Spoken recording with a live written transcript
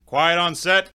Quiet on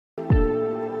set.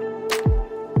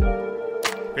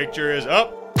 Picture is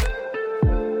up.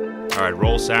 All right,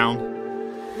 roll sound.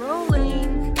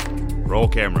 Rolling. Roll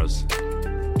cameras.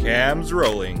 Cams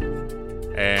rolling.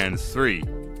 And 3,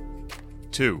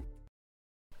 2.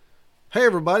 Hey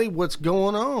everybody, what's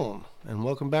going on? And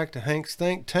welcome back to Hank's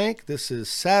Think Tank. This is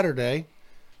Saturday,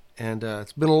 and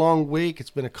it's been a long week. It's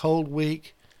been a cold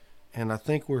week, and I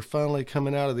think we're finally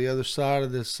coming out of the other side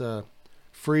of this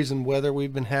freezing weather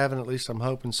we've been having. At least I'm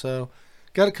hoping so.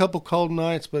 Got a couple cold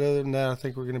nights, but other than that, I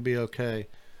think we're going to be okay.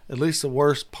 At least the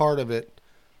worst part of it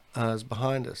is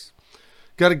behind us.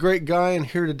 Got a great guy in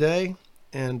here today,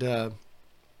 and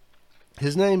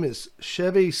his name is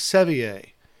Chevy Sevier,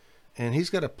 and he's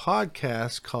got a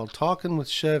podcast called Talking with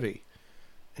Chevy,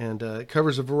 and it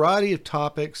covers a variety of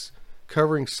topics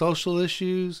covering social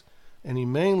issues, and he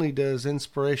mainly does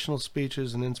inspirational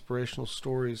speeches and inspirational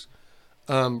stories.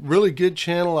 Really good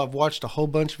channel. I've watched a whole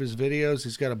bunch of his videos.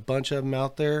 He's got a bunch of them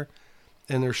out there,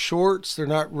 and they're shorts. They're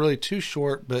not really too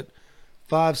short, but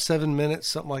 5-7 minutes,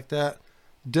 something like that.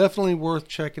 Definitely worth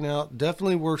checking out.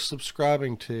 Definitely worth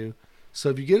subscribing to. So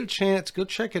if you get a chance, go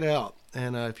check it out.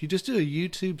 And if you just do a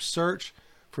YouTube search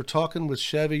for Talking with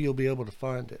Chevy, you'll be able to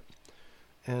find it.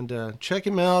 And check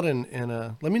him out and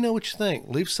let me know what you think.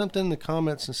 Leave something in the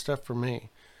comments and stuff for me.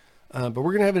 But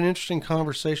we're going to have an interesting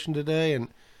conversation today.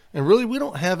 And really, we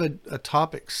don't have a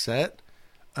topic set.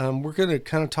 We're going to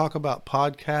kind of talk about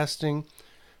podcasting.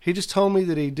 He just told me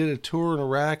that he did a tour in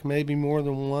Iraq, maybe more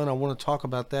than one. I want to talk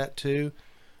about that too,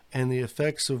 and the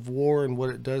effects of war and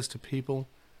what it does to people.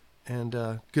 And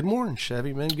good morning,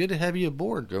 Chevy, man. Good to have you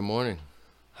aboard. Good morning.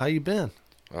 How you been?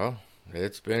 Oh,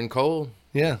 it's been cold.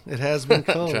 Yeah, it has been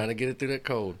cold. Trying to get it through that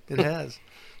cold. It has.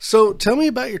 So tell me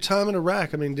about your time in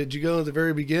Iraq. I mean, did you go at the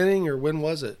very beginning, or when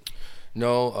was it?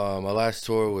 No, my last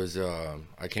tour was,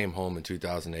 I came home in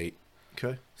 2008.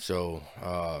 Okay. So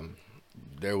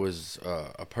there was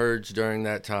a purge during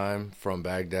that time from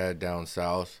Baghdad down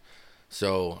south.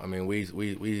 So, I mean,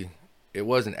 we it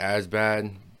wasn't as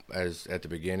bad as at the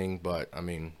beginning, but, I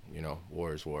mean, you know,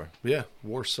 war is war. Yeah,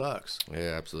 war sucks. Yeah,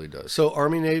 it absolutely does. So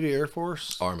Army, Navy, Air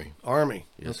Force? Army. Okay,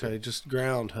 Yes, sir. just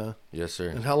ground, huh? Yes, sir.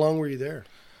 And how long were you there?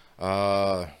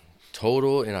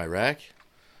 Total in Iraq,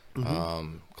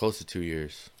 Mm-hmm. close to 2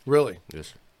 years. Really? Yes,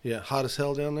 sir. Yeah, hot as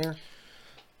hell down there?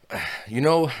 You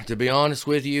know, to be honest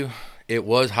with you, it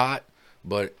was hot,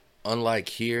 but unlike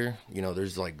here, you know,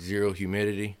 there's like zero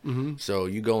humidity. Mm-hmm. So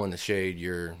you go in the shade,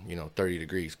 you're, 30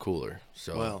 degrees cooler.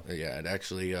 So, wow. Yeah, it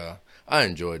actually, I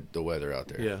enjoyed the weather out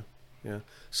there. Yeah.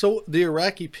 So the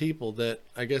Iraqi people that,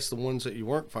 I guess the ones that you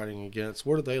weren't fighting against,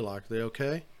 what are they like? Are they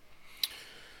okay?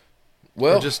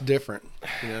 Well, or just different,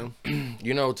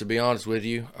 to be honest with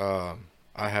you,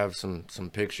 I have some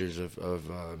pictures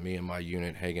of me and my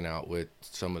unit hanging out with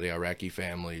some of the Iraqi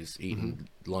families, eating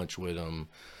lunch with them.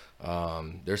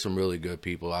 There's some really good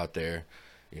people out there.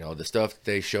 You know, the stuff that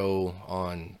they show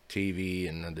on TV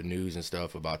and the news and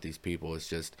stuff about these people, it's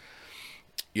just,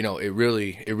 it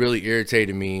really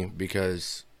irritated me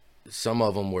because some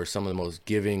of them were some of the most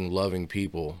giving, loving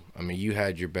people. I mean, you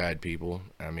had your bad people.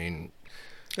 I mean,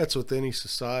 that's with any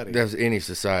society. That's any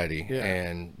society. Yeah.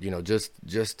 And,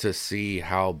 just to see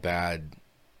how bad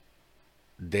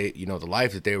they, the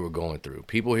life that they were going through.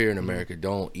 People here in America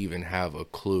don't even have a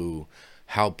clue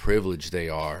how privileged they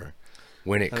are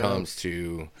when it comes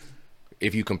to,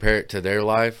 if you compare it to their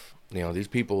life. These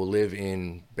people live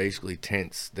in basically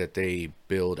tents that they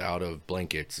build out of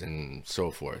blankets and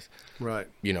so forth. Right.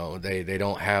 They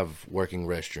don't have working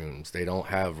restrooms. They don't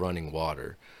have running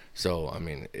water. So, I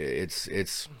mean,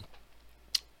 it's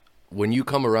when you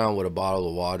come around with a bottle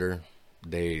of water,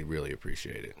 they really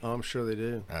appreciate it. Oh, I'm sure they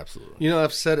do. Absolutely.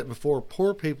 I've said it before.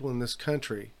 Poor people in this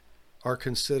country are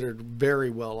considered very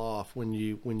well off when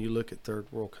you look at third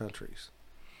world countries,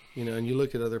 and you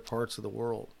look at other parts of the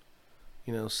world,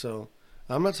 So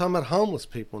I'm not talking about homeless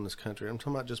people in this country. I'm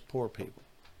talking about just poor people.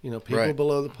 People Right.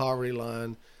 below the poverty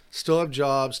line still have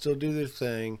jobs, still do their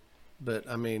thing. But,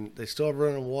 I mean, they still have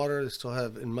running water. They still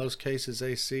have, in most cases,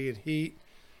 AC and heat,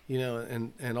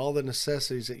 and all the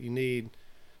necessities that you need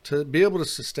to be able to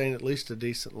sustain at least a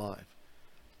decent life.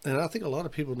 And I think a lot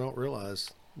of people don't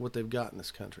realize what they've got in this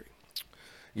country.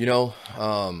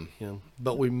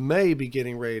 But we may be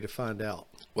getting ready to find out.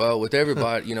 Well, with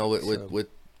everybody, with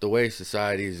the way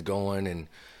society is going and,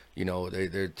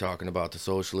 they're talking about the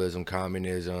socialism,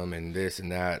 communism, and this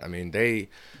and that. I mean,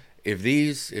 if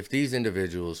these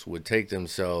individuals would take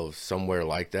themselves somewhere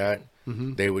like that,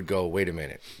 they would go, wait a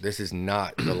minute, this is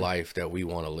not the life that we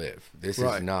want to live. This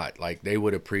Right. is not, like, they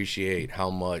would appreciate how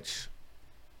much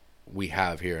we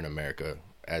have here in America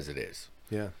as it is.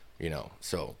 Yeah.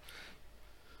 So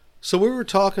So we were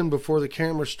talking before the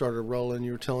camera started rolling.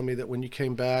 You were telling me that when you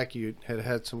came back, you had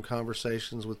had some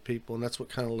conversations with people, and that's what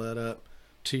kind of led up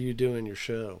to you doing your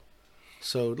show.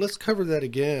 So let's cover that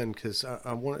again, because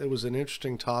it was an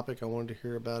interesting topic. I wanted to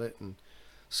hear about it. And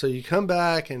so you come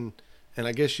back, and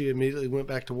I guess you immediately went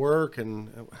back to work,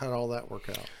 and how did all that work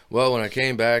out? Well, when I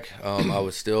came back, I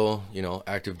was still,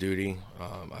 active duty.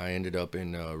 I ended up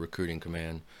in recruiting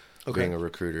command, being a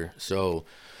recruiter. So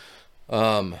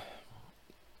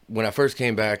when I first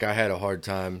came back, I had a hard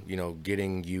time,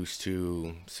 getting used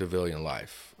to civilian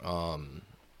life. When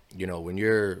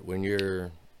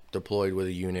you're deployed with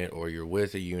a unit, or you're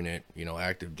with a unit,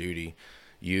 active duty,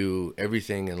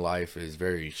 everything in life is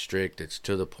very strict. It's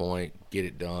to the point, get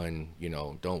it done,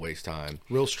 don't waste time.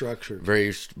 Real structured.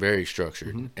 Very, very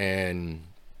structured. Mm-hmm. And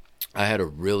I had a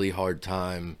really hard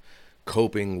time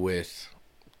coping with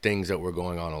things that were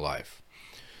going on in life.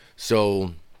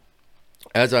 So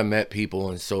as I met people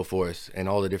and so forth, and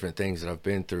all the different things that I've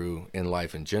been through in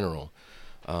life in general,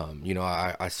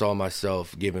 I saw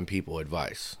myself giving people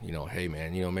advice, hey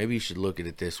man, maybe you should look at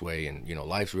it this way. And,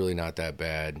 life's really not that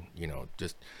bad.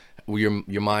 Just your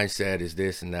mindset is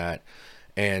this and that.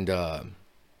 And,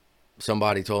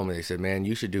 somebody told me, they said, man,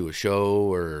 you should do a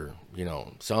show or,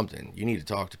 something. You need to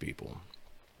talk to people.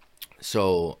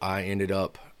 So I ended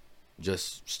up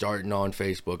just starting on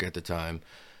Facebook at the time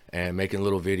and making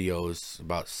little videos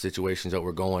about situations that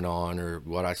were going on, or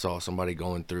what I saw somebody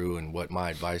going through and what my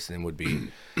advice to them would be.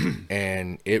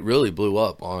 And it really blew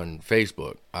up on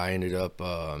Facebook. I ended up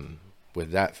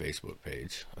with that Facebook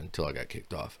page until I got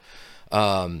kicked off.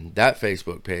 That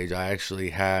Facebook page, I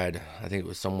actually had, I think it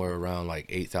was somewhere around like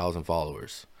 8,000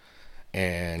 followers.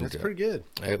 And that's pretty good.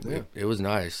 It was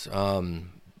nice.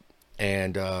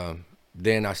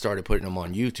 Then I started putting them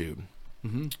on YouTube.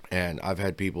 Mm-hmm. And I've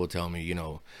had people tell me,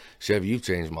 Chev, you've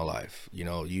changed my life.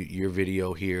 Your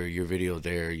video here, your video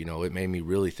there, it made me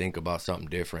really think about something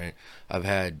different. I've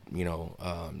had,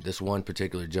 this one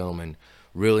particular gentleman,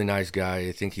 really nice guy.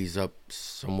 I think he's up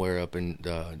somewhere up in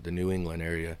the New England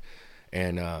area.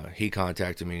 And he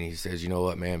contacted me and he says, you know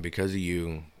what, man, because of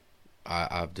you,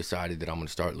 I've decided that I'm going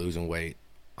to start losing weight.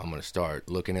 I'm going to start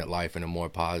looking at life in a more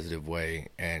positive way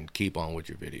and keep on with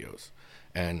your videos.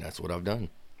 And that's what I've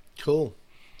done. Cool.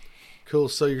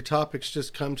 So your topics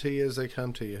just come to you as they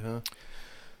come to you, huh?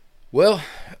 Well,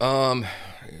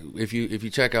 if you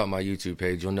check out my YouTube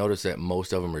page, you'll notice that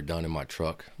most of them are done in my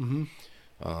truck.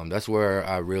 Mm-hmm. That's where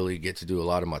I really get to do a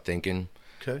lot of my thinking.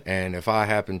 Okay. And if I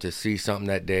happen to see something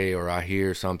that day, or I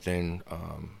hear something,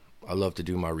 I love to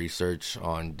do my research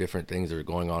on different things that are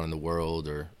going on in the world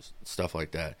or stuff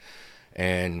like that.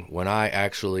 And when I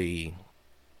actually,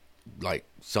 like,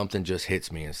 something just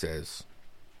hits me and says,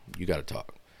 you got to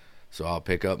talk. So I'll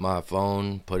pick up my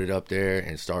phone, put it up there,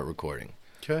 and start recording.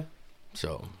 Okay.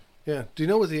 So. Yeah. Do you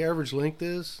know what the average length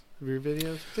is of your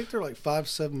videos? I think they're like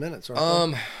 5-7 minutes,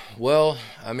 aren't they? Well,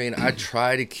 I mean, I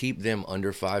try to keep them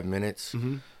under 5 minutes.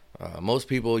 Mm-hmm. Most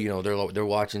people, they're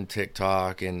watching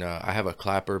TikTok, and I have a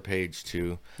Clapper page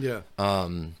too. Yeah.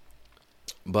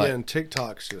 But and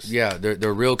TikTok's just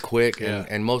they're real quick, yeah.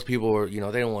 and most people are,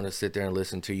 they don't want to sit there and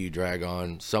listen to you drag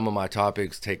on. Some of my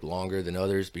topics take longer than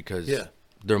others because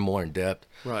they're more in depth.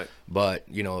 Right. But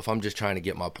if I'm just trying to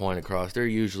get my point across, they're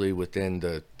usually within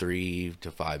the 3 to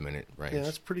 5 minute range. Yeah,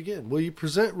 that's pretty good. Well, you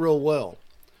present real well,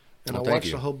 and well, I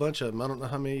watched a whole bunch of them. I don't know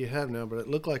how many you have now, but it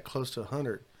looked like close to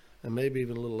 100, and maybe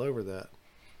even a little over that.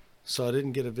 So I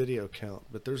didn't get a video count,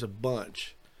 but there's a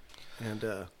bunch,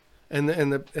 and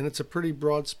it's a pretty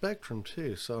broad spectrum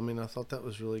too. So I mean, I thought that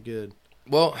was really good.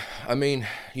 Well, I mean,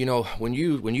 when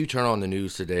you turn on the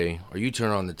news today, or you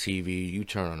turn on the TV,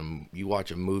 you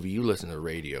watch a movie, you listen to the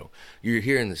radio, you're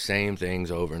hearing the same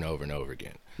things over and over and over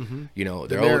again. Mm-hmm.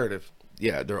 The narrative.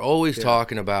 They're always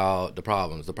talking about the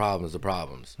problems.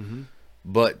 Mm-hmm.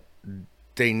 But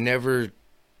they never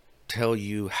tell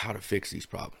you how to fix these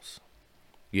problems.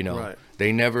 Right.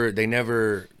 They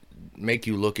never make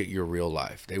you look at your real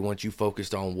life. They want you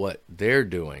focused on what they're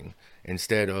doing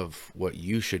instead of what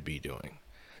you should be doing.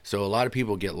 So a lot of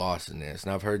people get lost in this.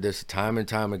 And I've heard this time and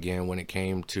time again when it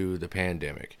came to the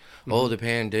pandemic. Mm-hmm. Oh, the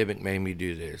pandemic made me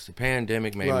do this. The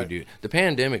pandemic made me do. The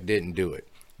pandemic didn't do it.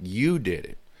 You did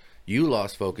it. You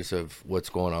lost focus of what's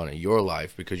going on in your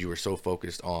life because you were so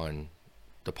focused on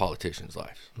the politician's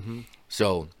life. Mm-hmm.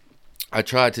 So I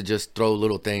tried to just throw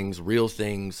little things, real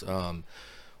things.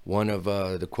 One of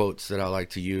the quotes that I like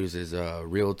to use is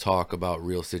real talk about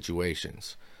real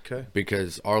situations. Okay.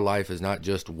 Because our life is not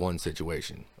just one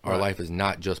situation. Our life is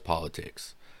not just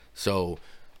politics. So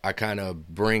I kind of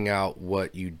bring out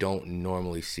what you don't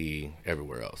normally see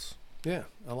everywhere else. Yeah,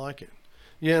 I like it.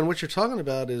 Yeah, and what you're talking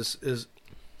about is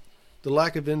the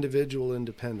lack of individual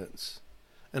independence.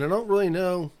 And I don't really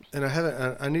know, and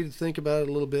I need to think about it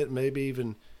a little bit, maybe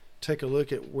even take a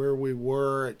look at where we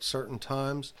were at certain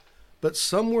times. But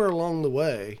somewhere along the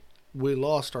way, we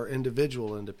lost our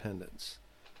individual independence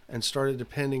and started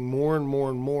depending more and more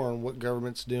and more on what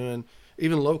government's doing,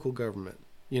 even local government,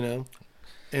 and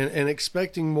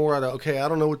expecting more out of, okay, I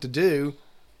don't know what to do,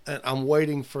 and I'm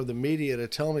waiting for the media to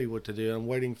tell me what to do. I'm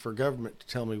waiting for government to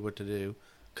tell me what to do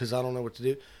because I don't know what to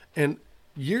do. And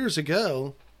years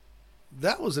ago,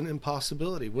 that was an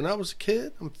impossibility. When I was a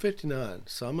kid, I'm 59,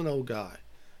 so I'm an old guy,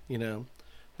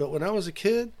 But when I was a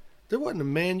kid, there wasn't a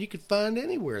man you could find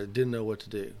anywhere that didn't know what to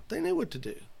do. They knew what to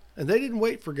do. And they didn't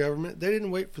wait for government. They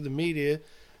didn't wait for the media.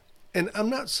 And I'm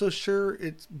not so sure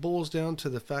it boils down to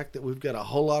the fact that we've got a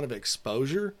whole lot of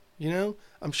exposure,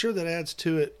 I'm sure that adds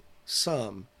to it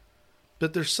some.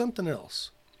 But there's something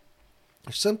else.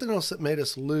 There's something else that made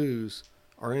us lose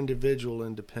our individual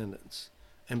independence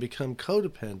and become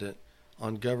codependent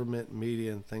on government,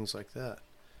 media, and things like that.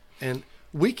 And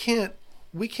we can't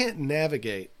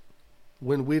navigate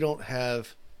when we don't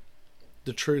have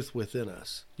the truth within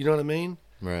us. You know what I mean?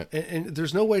 Right. And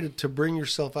there's no way to bring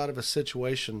yourself out of a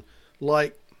situation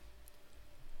like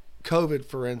COVID,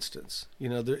 for instance.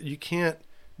 You can't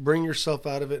bring yourself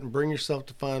out of it and bring yourself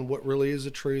to find what really is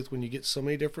the truth when you get so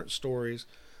many different stories,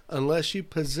 unless you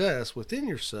possess within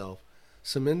yourself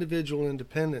some individual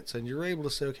independence and you're able to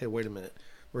say, okay, wait a minute.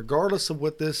 Regardless of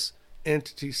what this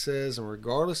entity says and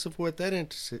regardless of what that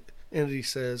entity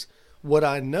says, what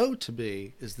I know to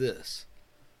be is this.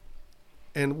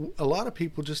 And a lot of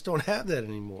people just don't have that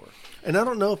anymore. And I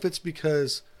don't know if it's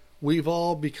because we've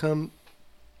all become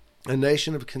a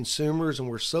nation of consumers and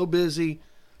we're so busy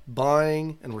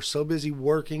buying and we're so busy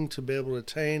working to be able to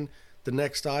attain the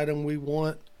next item we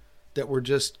want that we're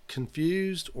just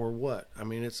confused or what. I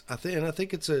mean, I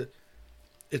think it's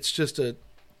just a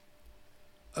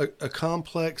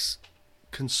complex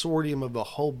consortium of a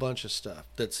whole bunch of stuff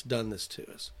that's done this to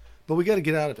us. But we got to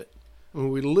get out of it. I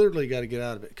mean, we literally got to get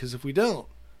out of it, because if we don't,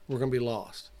 we're going to be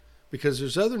lost. Because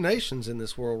there's other nations in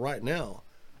this world right now,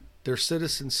 their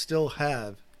citizens still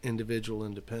have individual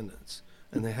independence,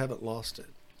 and they haven't lost it.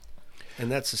 And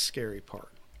that's the scary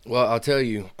part. Well, I'll tell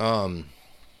you,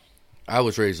 I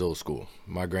was raised old school.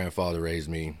 My grandfather raised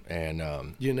me, and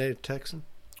You a native Texan?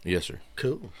 yes, sir.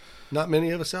 Cool. Not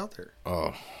many of us out there.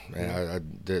 Oh, man, I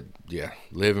did,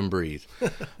 live and breathe.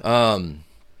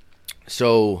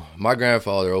 So my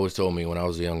grandfather always told me when I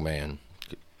was a young man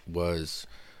was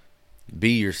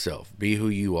be yourself, be who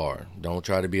you are. Don't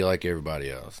try to be like everybody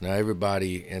else. Now,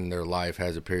 everybody in their life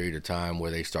has a period of time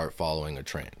where they start following a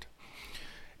trend.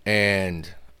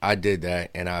 And I did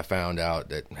that, and I found out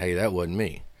that, hey, that wasn't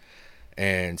me.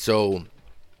 And so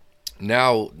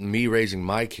now me raising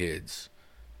my kids,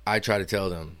 I try to tell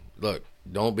them, look,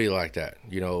 don't be like that.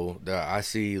 I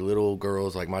see little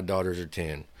girls, like my daughters are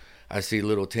 10. I see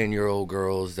little 10-year-old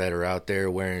girls that are out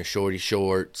there wearing shorty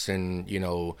shorts and,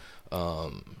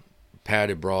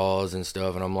 padded bras and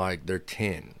stuff. And I'm like, they're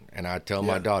 10. And I tell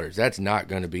my daughters, that's not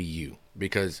going to be you,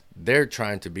 because they're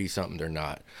trying to be something they're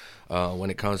not.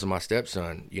 When it comes to my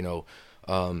stepson,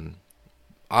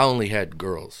 I only had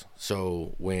girls.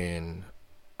 So when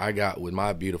I got with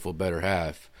my beautiful better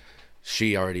half,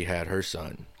 she already had her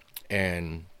son.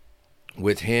 And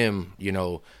with him,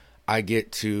 I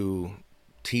get to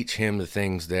teach him the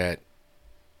things that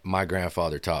my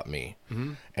grandfather taught me.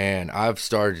 Mm-hmm. And I've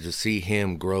started to see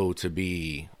him grow to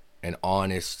be an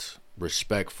honest,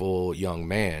 respectful young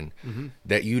man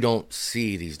that you don't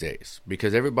see these days,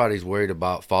 because everybody's worried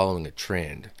about following a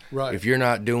trend. Right. If you're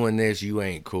not doing this, you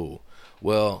ain't cool.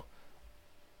 Well,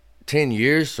 10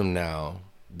 years from now,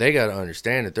 they got to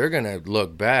understand that they're going to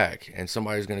look back and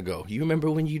somebody's going to go, you remember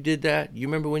when you did that? You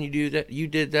remember when you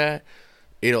did that?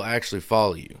 It'll actually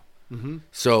follow you. Mm-hmm.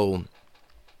 So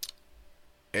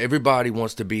everybody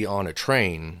wants to be on a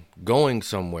train going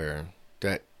somewhere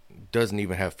that doesn't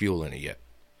even have fuel in it yet.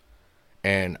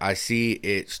 And I see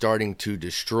it starting to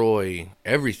destroy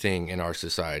everything in our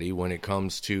society when it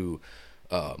comes to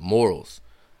morals.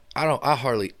 I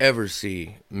hardly ever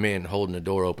see men holding the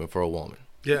door open for a woman.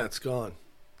 Yeah, it's gone.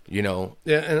 Yeah,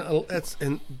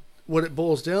 and what it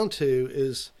boils down to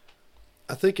is,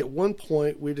 I think at one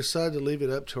point we decided to leave it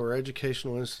up to our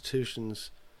educational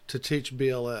institutions to teach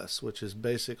BLS, which is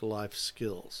basic life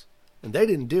skills. And they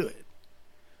didn't do it.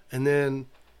 And then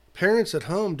parents at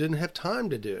home didn't have time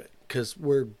to do it, because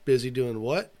we're busy doing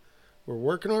what? We're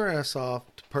working our ass off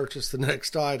to purchase the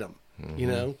next item,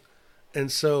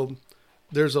 And so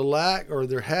there's a lack, or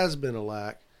there has been a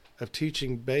lack, of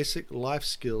teaching basic life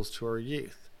skills to our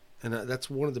youth. And that's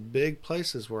one of the big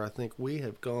places where I think we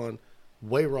have gone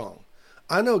way wrong.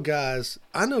 I know guys,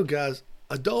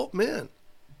 adult men,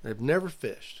 they've never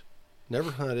fished,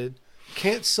 never hunted,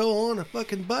 can't sew on a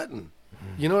fucking button.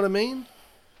 You know what I mean?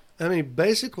 I mean,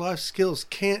 basic life skills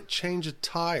can't change a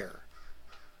tire.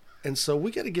 And so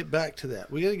we got to get back to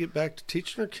that. We got to get back to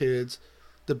teaching our kids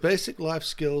the basic life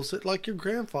skills that, like your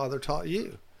grandfather taught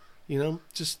you. You know,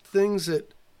 just things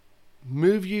that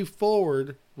move you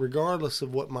forward regardless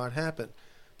of what might happen.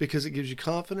 Because it gives you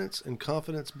confidence, and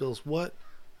confidence builds what?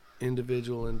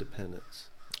 Individual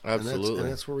independence. Absolutely.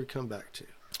 And that's where we come back to.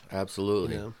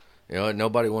 Absolutely. You know? You know,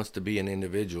 nobody wants to be an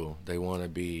individual. They want to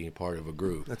be part of a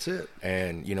group. That's it.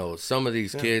 And, you know, some of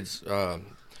these kids,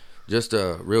 just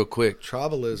real quick.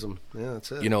 Tribalism. Yeah,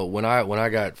 that's it. You know, when I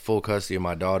got full custody of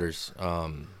my daughters,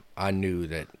 I knew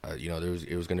that, you know,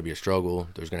 it was going to be a struggle.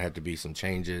 There's going to have to be some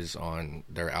changes on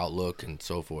their outlook and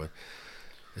so forth.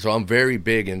 So I'm very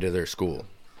big into their school.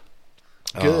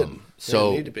 Good.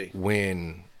 So need to be.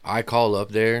 When I call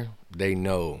up there, they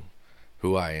know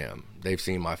who I am. They've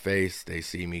seen my face. They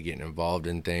see me getting involved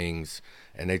in things.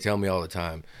 And they tell me all the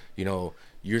time, you know,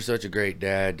 you're such a great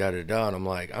dad, da-da-da. And I'm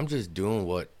like, I'm just doing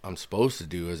what I'm supposed to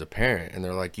do as a parent. And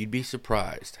they're like, you'd be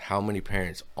surprised how many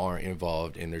parents aren't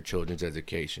involved in their children's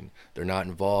education. They're not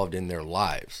involved in their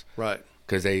lives. Right.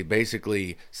 Because they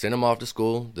basically send them off to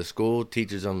school. The school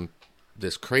teaches them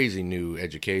this crazy new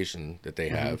education that they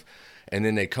have. And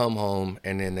then they come home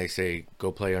and then they say,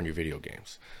 go play on your video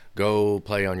games. Go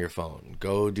play on your phone.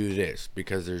 Go do this.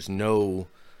 Because there's no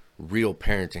real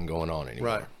parenting going on anymore.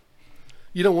 Right.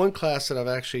 You know, one class that I've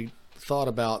actually thought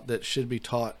about that should be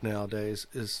taught nowadays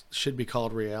should be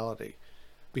called reality.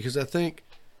 Because I think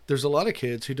there's a lot of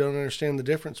kids who don't understand the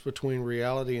difference between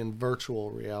reality and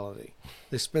virtual reality.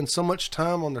 They spend so much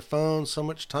time on their phone, so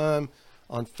much time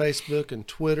on Facebook and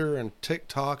Twitter and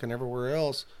TikTok and everywhere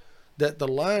else, that the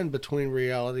line between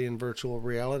reality and virtual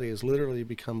reality has literally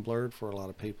become blurred for a lot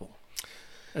of people.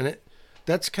 And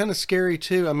that's kind of scary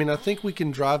too. I mean, I think we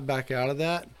can drive back out of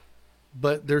that,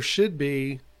 but there should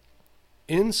be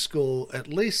in school at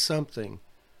least something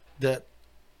that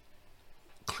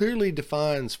clearly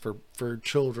defines for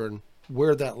children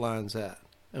where that line's at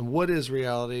and what is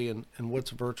reality and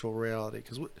what's virtual reality.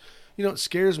 Because you know, what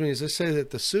scares me is they say that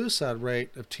the suicide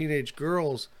rate of teenage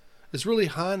girls is really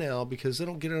high now because they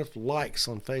don't get enough likes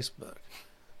on Facebook.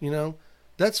 You know,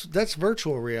 that's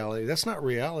virtual reality. That's not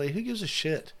reality. Who gives a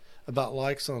shit about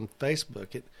likes on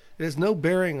Facebook? It has no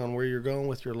bearing on where you're going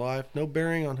with your life, no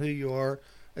bearing on who you are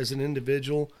as an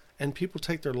individual, and people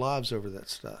take their lives over that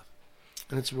stuff.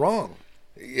 And it's wrong.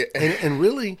 Yeah. And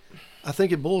really, I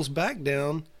think it boils back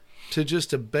down to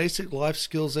just a basic life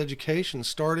skills education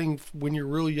starting when you're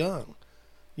real young.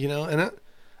 You know, and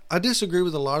I disagree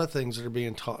with a lot of things that are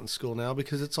being taught in school now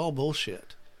because it's all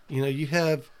bullshit. You know, you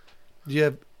have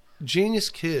genius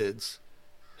kids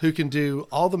who can do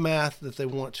all the math that they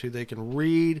want to. They can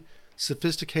read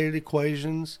sophisticated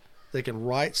equations. They can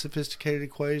write sophisticated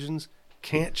equations.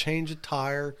 Can't change a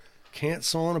tire. Can't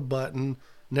sew on a button.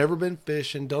 Never been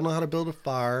fishing. Don't know how to build a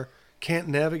fire. Can't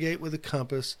navigate with a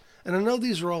compass. And I know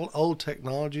these are all old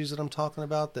technologies that I'm talking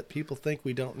about that people think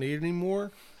we don't need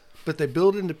anymore. But they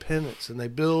build independence and they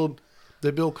build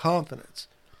confidence.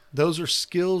 Those are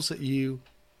skills that you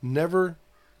never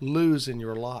lose in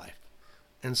your life.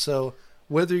 And so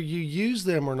whether you use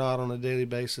them or not on a daily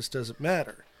basis doesn't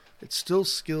matter. It's still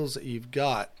skills that you've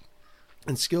got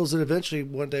and skills that eventually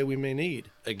one day we may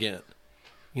need again.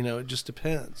 You know, it just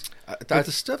depends. But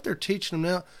the stuff they're teaching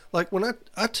them now, like when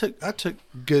I took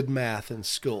good math in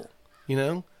school, you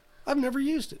know, I've never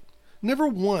used it. Never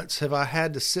once have I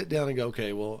had to sit down and go,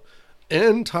 okay, well,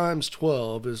 n times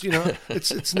 12 is, you know,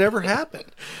 it's never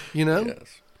happened, you know?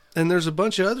 Yes. And there's a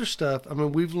bunch of other stuff. I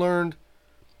mean, we've learned,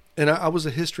 and I was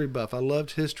a history buff. I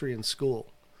loved history in school,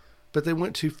 but they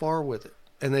went too far with it.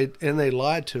 And they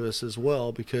lied to us as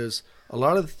well, because a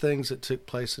lot of the things that took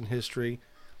place in history,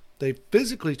 they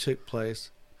physically took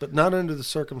place, but not under the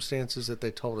circumstances that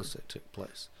they told us they took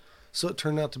place. So it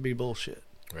turned out to be bullshit.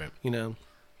 Right. You know?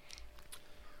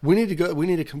 We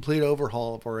need a complete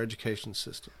overhaul of our education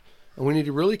system. And we need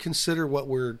to really consider what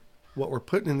we're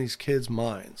putting in these kids'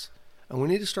 minds. And we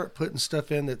need to start putting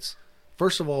stuff in that's,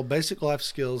 first of all, basic life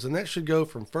skills, and that should go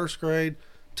from first grade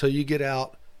till you get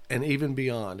out and even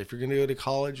beyond. If you're going to go to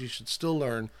college, you should still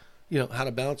learn, you know, how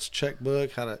to balance a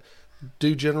checkbook, how to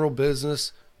do general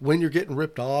business, when you're getting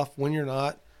ripped off, when you're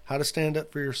not, how to stand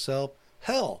up for yourself.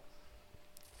 Hell,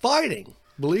 fighting,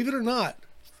 believe it or not,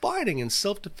 fighting and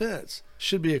self-defense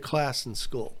should be a class in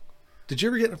school. Did you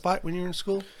ever get in a fight when you were in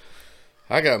school?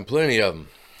 I got plenty of them.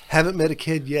 Haven't met a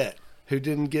kid yet who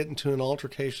didn't get into an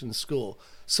altercation in school.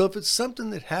 So if it's something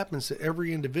that happens to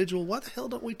every individual, why the hell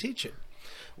don't we teach it?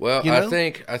 Well, You know?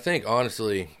 I think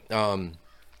honestly,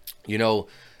 you know,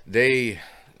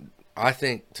 I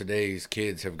think today's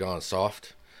kids have gone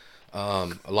soft.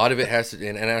 A lot of it has to,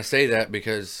 and I say that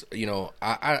because, you know,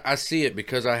 I see it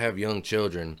because I have young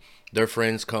children. Their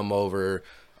friends come over,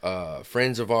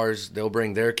 friends of ours, they'll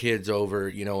bring their kids over,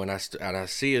 you know, and I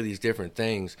see these different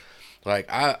things. Like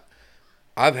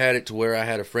I've had it to where I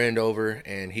had a friend over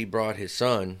and he brought his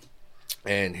son,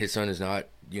 and his son is not,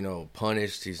 you know,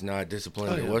 punished. He's not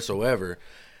disciplined whatsoever.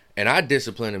 And I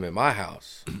disciplined him at my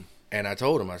house. And I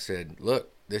told him, I said,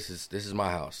 look, this is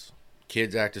my house.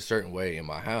 Kids act a certain way in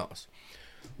my house.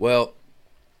 Well,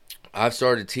 I've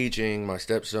started teaching my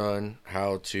stepson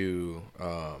how to,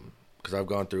 because I've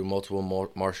gone through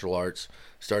multiple martial arts,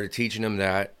 started teaching him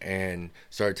that and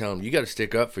started telling him, you got to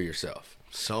stick up for yourself.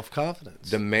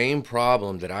 Self-confidence. The main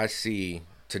problem that I see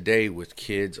today with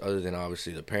kids, other than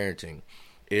obviously the parenting,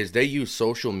 is they use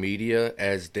social media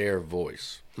as their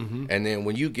voice. Mm-hmm. And then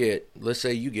when you get, let's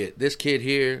say you get this kid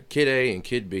here, kid A and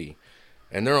kid B,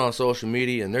 and they're on social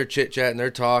media and they're chit-chatting,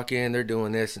 they're talking, they're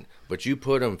doing this, but you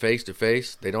put them face to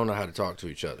face, they don't know how to talk to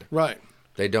each other. Right.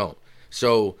 They don't.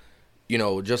 So, you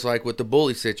know, just like with the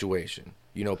bully situation,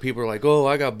 you know, people are like, oh,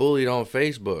 I got bullied on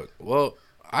Facebook. Well,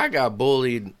 I got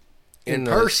bullied in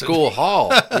the school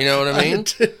hall. You know what I mean?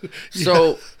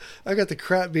 So I got the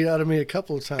crap beat out of me a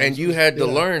couple of times. And you had to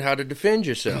learn how to defend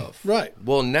yourself. Right.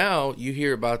 Well, now you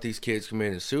hear about these kids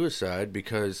committing suicide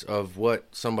because of what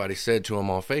somebody said to them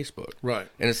on Facebook. Right.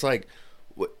 And it's like,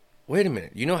 wait a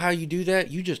minute. You know how you do that?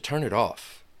 You just turn it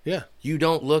off. Yeah. You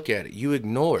don't look at it. You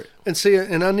ignore it. And see,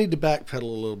 and I need to backpedal a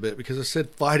little bit because I said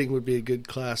fighting would be a good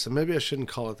class, and maybe I shouldn't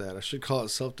call it that. I should call it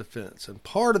self-defense. And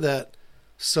part of that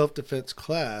self-defense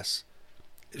class,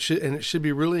 it should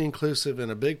be really inclusive,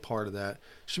 and a big part of that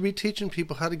should be teaching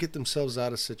people how to get themselves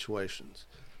out of situations.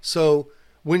 So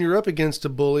when you're up against a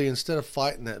bully, instead of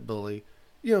fighting that bully,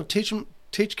 you know,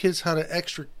 teach kids how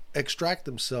to extract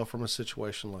themselves from a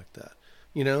situation like that.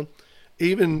 You know,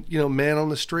 even, you know, man on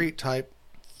the street type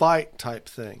fight type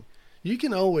thing. You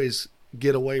can always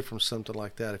get away from something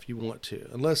like that if you want to,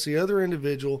 unless the other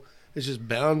individual is just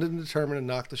bound and determined to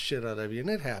knock the shit out of you, and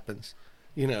it happens.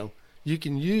 You know, you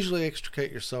can usually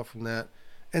extricate yourself from that,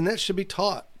 and that should be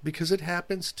taught because it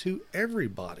happens to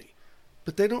everybody,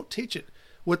 but they don't teach it.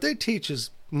 What they teach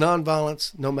is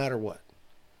nonviolence no matter what,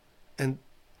 and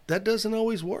that doesn't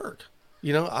always work.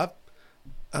 You know,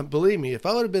 I believe me, if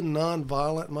I would have been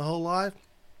nonviolent my whole life,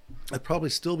 I'd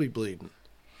probably still be bleeding.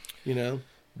 You know,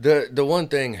 the one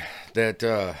thing that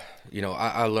you know,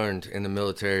 I learned in the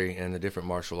military and the different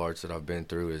martial arts that I've been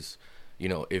through is, you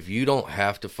know, if you don't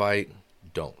have to fight,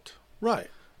 don't. Right.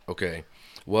 Okay.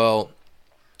 Well,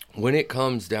 when it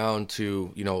comes down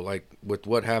to, you know, like with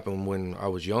what happened when I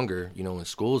was younger, you know, in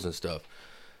schools and stuff,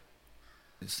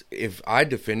 if I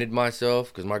defended myself,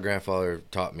 because my grandfather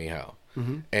taught me how,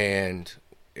 mm-hmm. and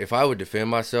if I would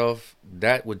defend myself,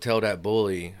 that would tell that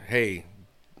bully, hey,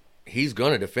 he's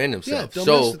going to defend himself. Yeah,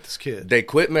 don't mess with this kid. They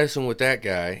quit messing with that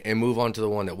guy and move on to the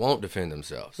one that won't defend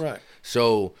themselves. Right.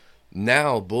 So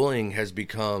now bullying has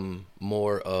become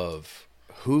more of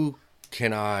who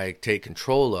can I take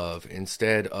control of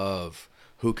instead of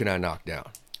who can I knock down.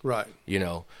 Right. You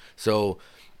know, so,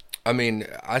 I mean,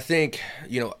 I think,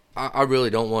 you know, I really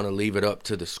don't want to leave it up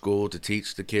to the school to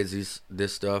teach the kids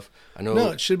this stuff. I know.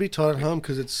 No, it should be taught at home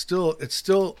because it's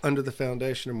still under the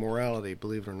foundation of morality,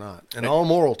 believe it or not. And all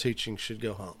moral teaching should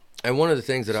go home. And one of the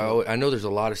things that I know there's a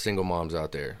lot of single moms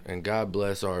out there, and God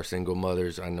bless our single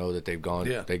mothers. I know that they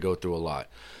go through a lot.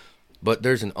 But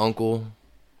there's an uncle,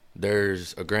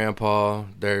 there's a grandpa,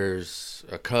 there's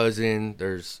a cousin,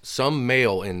 there's some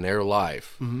male in their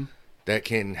life mm-hmm. that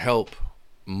can help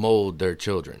mold their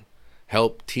children,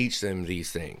 help teach them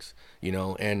these things, you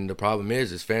know. And the problem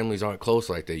is families aren't close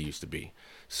like they used to be.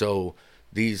 So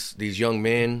these young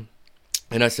men,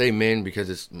 and I say men because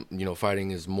it's, you know,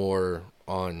 fighting is more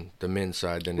on the men's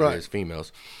side than it is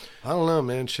females. I don't know,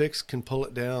 man. Chicks can pull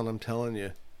it down, I'm telling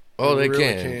you. Oh, they really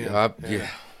can. Yeah.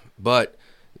 But,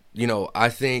 you know, I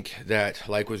think that,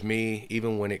 like with me,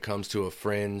 even when it comes to a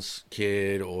friend's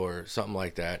kid or something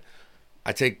like that,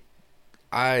 I take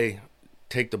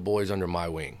the boys under my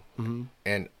wing. Mm-hmm.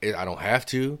 And I don't have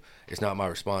to. It's not my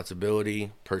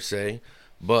responsibility per se.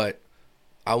 But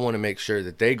I want to make sure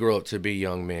that they grow up to be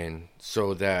young men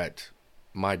so that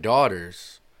my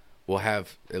daughters will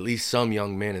have at least some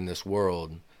young men in this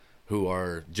world who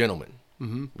are gentlemen,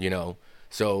 mm-hmm. you know.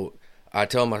 So I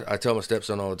tell my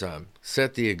stepson all the time,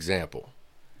 set the example.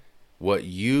 What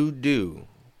you do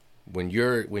when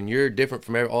you're different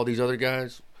from all these other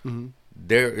guys, mm-hmm.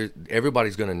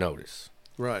 everybody's going to notice.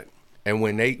 Right. And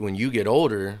when you get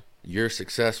older, you're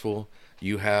successful,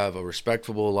 you have a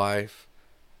respectable life,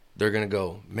 they're going to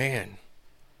go, man,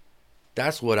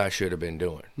 that's what I should have been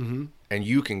doing. Mm-hmm. And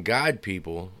you can guide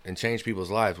people and change people's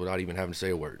lives without even having to say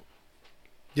a word.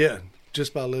 Yeah,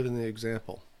 just by living the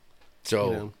example. So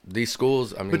You know. these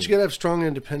schools, I mean, But you got to have strong,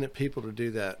 independent people to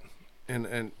do that.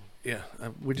 And yeah,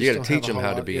 we just you got don't to teach have a them whole how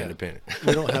to lot- be yeah. independent.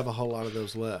 We don't have a whole lot of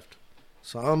those left.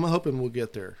 So I'm hoping we'll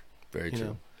get there. Very You true.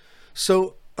 know.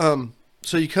 So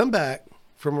so you come back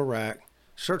from Iraq,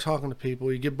 start talking to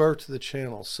people, you give birth to the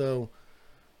channel. So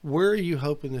where are you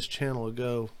hoping this channel will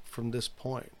go from this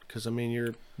point? Because, I mean,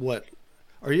 you're, what,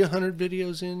 are you 100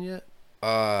 videos in yet?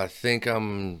 I think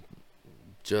I'm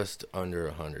just under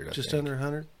 100. Just I think. under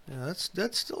 100? Yeah,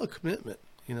 that's still a commitment.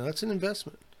 You know, that's an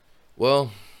investment.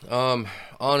 Well,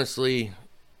 honestly,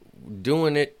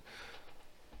 doing it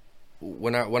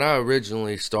when I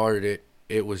originally started it,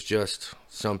 it was just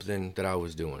something that I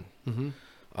was doing. Mm-hmm.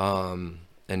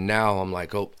 And now I'm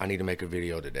like, oh, I need to make a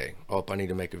video today. Oh, I need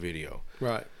to make a video.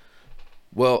 Right.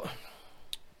 Well,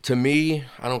 to me,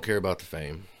 I don't care about the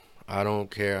fame. I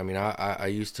don't care. I mean, I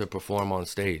used to perform on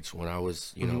stage when I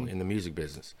was, you know, in the music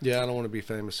business. Yeah, I don't want to be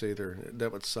famous either.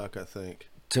 That would suck, I think.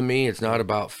 To me, it's not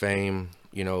about fame.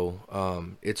 You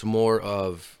know, it's more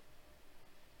of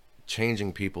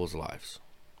changing people's lives.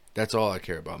 That's all I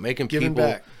care about. Making Giving people,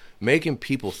 back. making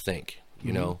people think.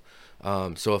 You know,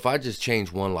 so if I just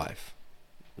change one life,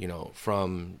 you know,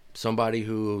 from somebody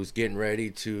who's getting ready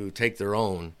to take their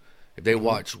own, if they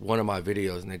watch one of my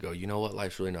videos and they go, you know what,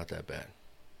 life's really not that bad.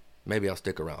 Maybe I'll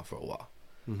stick around for a while.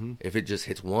 Mm-hmm. If it just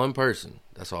hits one person,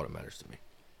 that's all that matters to me.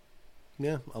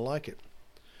 Yeah, I like it.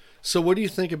 So what do you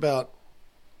think about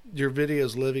your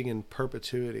videos living in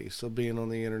perpetuity? So being on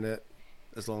the internet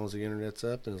as long as the internet's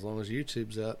up and as long as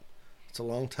YouTube's up, it's a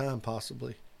long time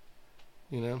possibly,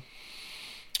 you know?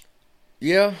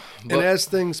 Yeah. And as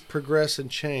things progress and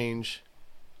change,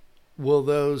 will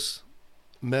those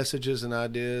messages and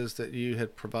ideas that you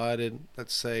had provided,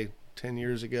 let's say 10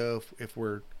 years ago, if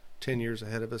we're 10 years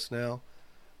ahead of us now,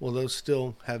 will those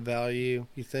still have value,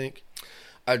 you think?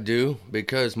 I do,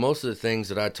 because most of the things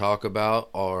that I talk about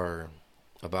are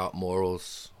about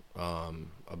morals,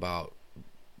 about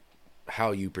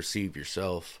how you perceive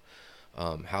yourself,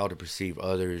 how to perceive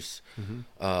others,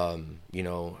 you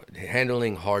know,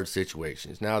 handling hard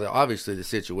situations. Now, obviously the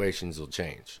situations will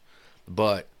change,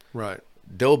 but Right.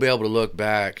 they'll be able to look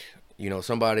back, you know,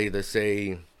 somebody that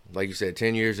say, like you said,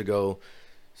 10 years ago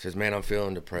says, man, I'm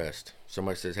feeling depressed.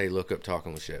 Somebody says, hey, look up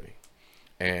Talking with Chevy.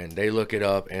 And they look it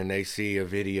up and they see a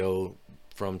video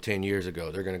from 10 years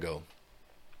ago. They're going to go,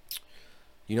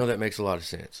 you know, that makes a lot of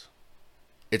sense.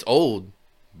 It's old,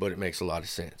 but it makes a lot of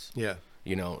sense. Yeah.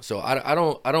 You know, so I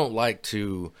don't like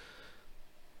to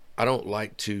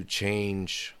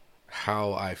change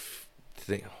how I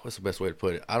think. What's the best way to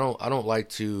put it? I don't like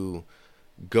to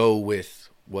go with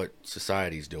what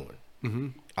society's doing. Mm-hmm.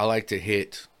 I like to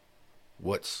hit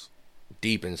what's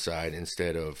deep inside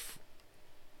instead of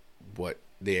what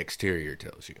the exterior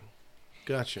tells you.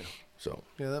 Gotcha. So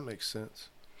Yeah, that makes sense.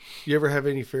 You ever have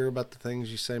any fear about the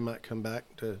things you say might come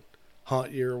back to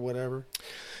haunt you or whatever?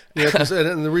 Yeah,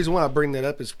 and the reason why I bring that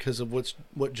up is because of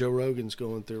what Joe Rogan's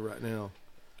going through right now.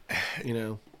 You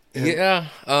know. And- yeah,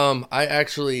 I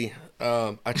actually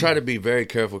I try to be very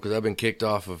careful because I've been kicked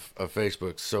off of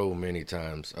Facebook so many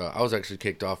times. I was actually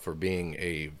kicked off for being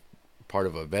a part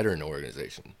of a veteran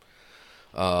organization.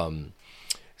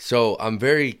 So I'm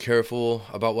very careful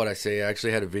about what I say. I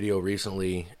actually had a video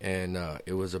recently, and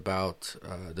it was about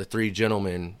the three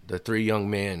young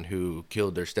men who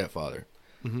killed their stepfather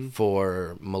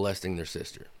for molesting their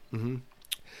sister. Mm-hmm.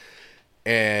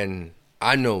 And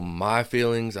I know my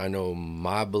feelings, I know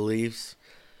my beliefs,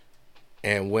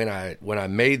 and when I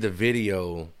made the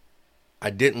video, I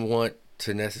didn't want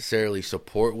to necessarily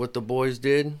support what the boys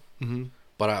did, Mm-hmm.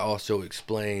 but I also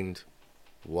explained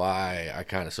why I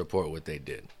kind of support what they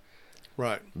did.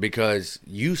 Right. Because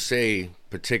you say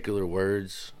particular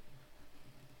words,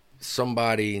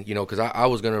 somebody, you know, because I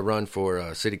was going to run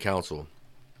for city council,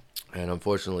 and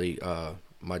unfortunately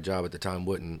my job at the time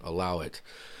wouldn't allow it.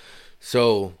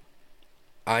 So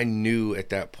I knew at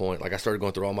that point, like I started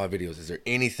going through all my videos, is there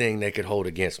anything they could hold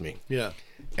against me? Yeah.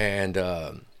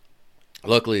 And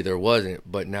luckily there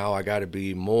wasn't, but now I got to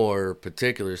be more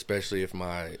particular, especially if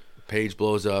my page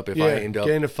blows up, if I end up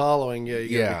gain a following. Yeah,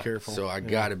 you gotta be careful. So I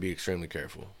got to be extremely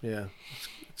careful. Yeah,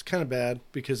 it's kind of bad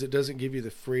because it doesn't give you the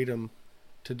freedom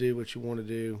to do what you want to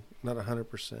do. Not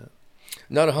 100%.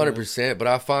 Not 100%, but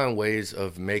I find ways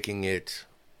of making it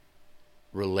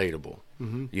relatable.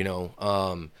 Mm-hmm. You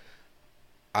know,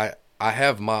 I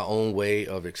have my own way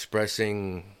of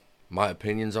expressing my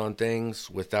opinions on things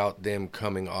without them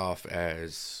coming off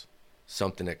as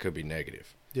something that could be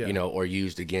negative, Yeah. you know, or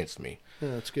used against me. Yeah,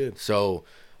 that's good. So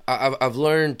I've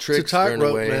learned It's a tricks during the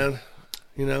tightrope, way. man.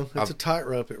 You know, it's a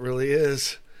tightrope. It really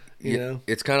is. You know,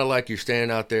 It's kind of like you're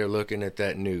standing out there looking at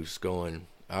that noose going,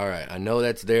 all right, I know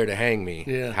that's there to hang me.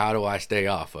 Yeah. How do I stay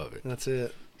off of it? that's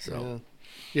it. So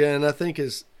yeah, and I think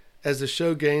as the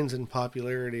show gains in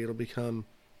popularity, it'll become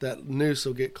that noose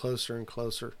will get closer and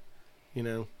closer. You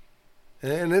know,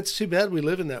 and it's too bad we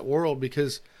live in that world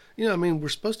because, you know, I mean, we're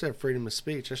supposed to have freedom of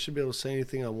speech. I should be able to say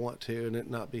anything I want to and it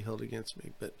not be held against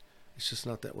me, but it's just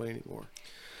not that way anymore.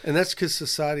 And that's because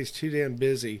society's too damn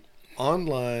busy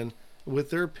online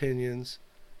with their opinions,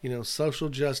 you know, social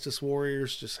justice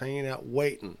warriors just hanging out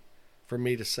waiting for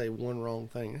me to say one wrong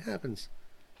thing. It happens,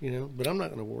 you know, but I'm not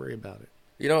going to worry about it.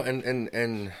 You know,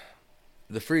 and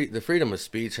the freedom of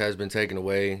speech has been taken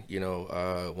away. You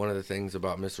know, one of the things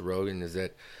about Mr. Rogan is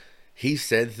that he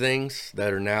said things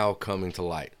that are now coming to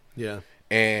light. Yeah.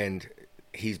 And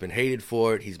he's been hated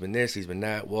for it. He's been this, he's been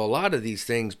that. Well, a lot of these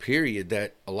things, period,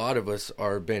 that a lot of us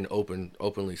are been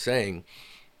openly saying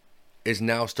is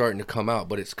now starting to come out,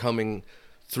 but it's coming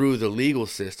through the legal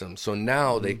system. So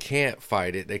now they can't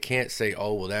fight it. They can't say,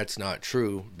 oh, well, that's not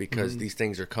true because these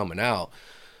things are coming out.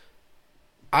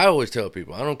 I always tell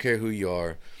people, I don't care who you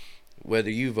are, whether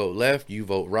you vote left, you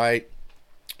vote right,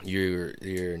 you're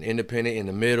an independent in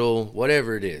the middle,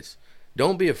 whatever it is.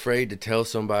 Don't be afraid to tell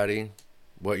somebody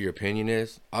what your opinion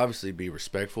is. Obviously, be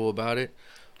respectful about it.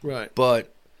 Right.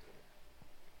 But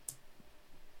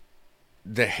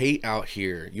the hate out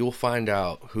here, you'll find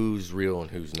out who's real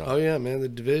and who's not. Oh, yeah, man. The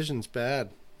division's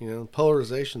bad. You know,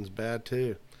 polarization's bad,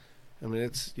 too. I mean,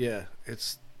 it's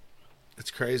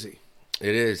crazy.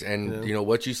 It is. And, you know,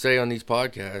 what you say on these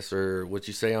podcasts or what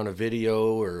you say on a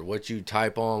video or what you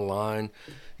type online,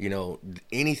 you know,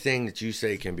 anything that you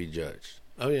say can be judged.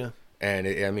 Oh, yeah. And,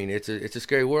 it's a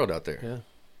scary world out there. Yeah.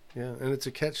 Yeah, and it's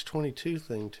a catch-22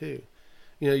 thing, too.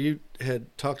 You know, you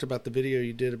had talked about the video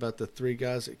you did about the 3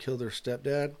 guys that killed their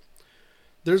stepdad.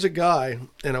 There's a guy,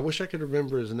 and I wish I could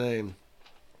remember his name.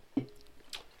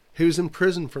 He was in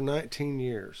prison for 19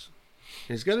 years.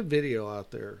 He's got a video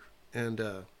out there. And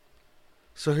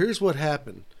so here's what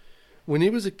happened. When he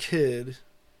was a kid,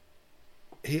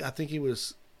 I think he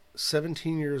was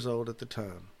 17 years old at the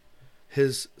time.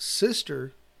 His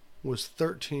sister was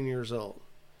 13 years old.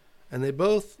 And they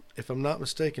both, if I'm not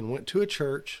mistaken, went to a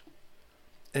church.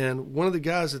 And one of the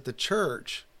guys at the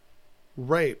church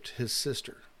raped his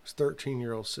sister, his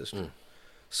 13-year-old sister.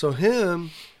 So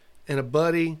him and a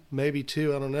buddy, maybe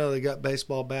 2, I don't know, they got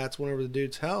baseball bats, went over to the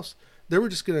dude's house. They were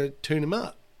just going to tune him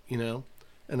up, you know.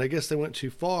 And I guess they went too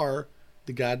far.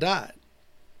 The guy died.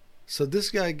 So this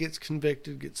guy gets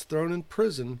convicted, gets thrown in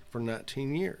prison for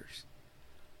 19 years.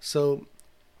 So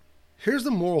here's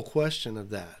the moral question of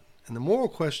that. And the moral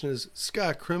question is this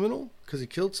guy a criminal because he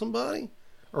killed somebody?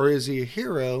 Or is he a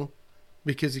hero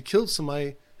because he killed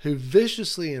somebody who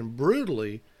viciously and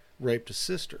brutally raped a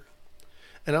sister?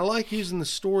 And I like using the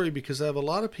story because I have a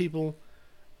lot of people.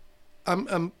 I'm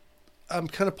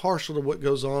kind of partial to what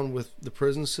goes on with the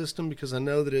prison system because I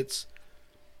know that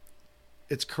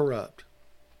it's corrupt.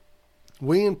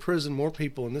 We imprison more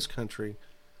people in this country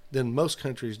than most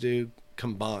countries do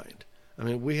combined. I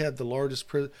mean, we have the largest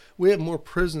prison. We have more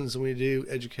prisons than we do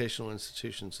educational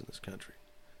institutions in this country.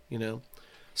 You know.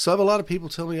 So I have a lot of people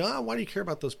tell me, why do you care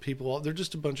about those people? They're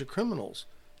just a bunch of criminals.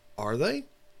 Are they?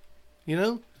 You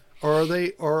know?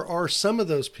 Or are some of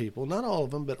those people, not all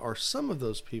of them, but are some of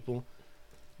those people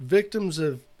victims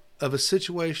of a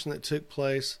situation that took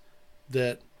place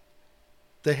that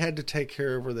they had to take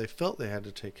care of or they felt they had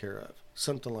to take care of?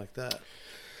 Something like that.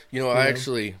 You know, I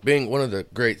actually, being one of the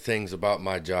great things about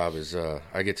my job is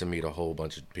I get to meet a whole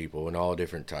bunch of people in all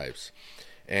different types.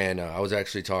 And I was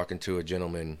actually talking to a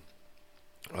gentleman.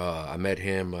 I met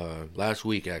him last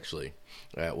week, actually,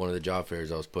 at one of the job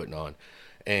fairs I was putting on.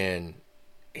 And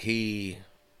he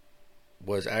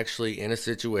was actually in a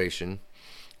situation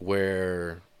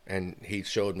where, and he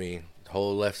showed me the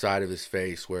whole left side of his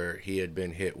face where he had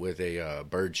been hit with a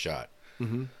bird shot.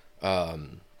 Mm-hmm.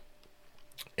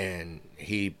 And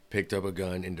he picked up a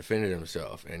gun and defended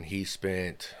himself. And he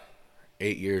spent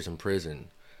 8 years in prison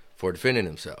for defending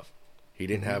himself. He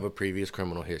didn't have a previous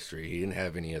criminal history. He didn't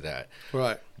have any of that.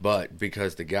 Right. But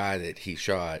because the guy that he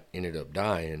shot ended up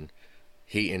dying,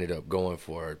 he ended up going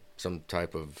for some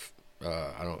type of,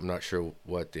 I'm not sure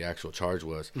what the actual charge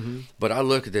was. Mm-hmm. But I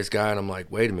look at this guy and I'm like,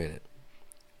 wait a minute.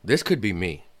 This could be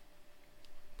me.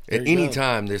 At any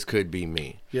time, this could be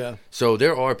me. Yeah. So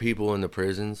there are people in the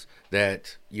prisons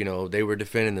that, you know, they were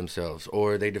defending themselves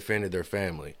or they defended their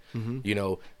family. Mm-hmm. You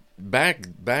know,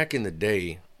 back in the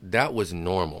day, that was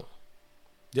normal.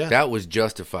 Yeah. That was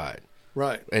justified.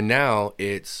 Right. And now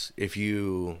it's if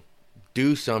you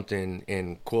do something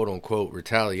in quote unquote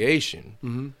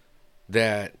retaliation,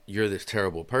 that you're this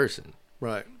terrible person.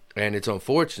 Right. And it's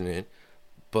unfortunate,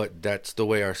 but that's the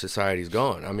way our society's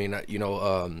gone. I mean,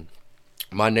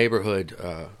 my neighborhood,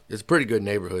 it's a pretty good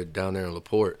neighborhood down there in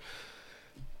LaPorte,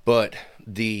 but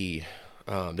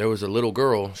there was a little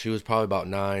girl. She was probably about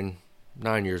 9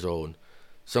 years old.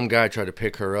 Some guy tried to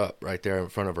pick her up right there in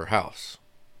front of her house.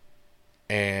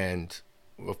 And,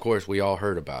 of course, we all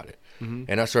heard about it.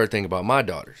 And I started thinking about my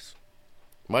daughters.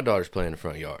 My daughters play in the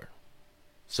front yard.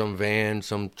 Some van,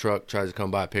 some truck tries to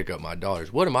come by and pick up my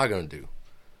daughters. What am I going to do?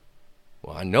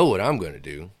 Well, I know what I'm going to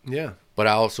do. Yeah. But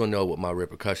I also know what my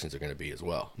repercussions are going to be as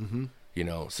well. You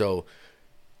know, so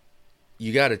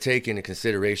you got to take into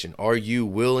consideration, are you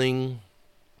willing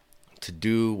to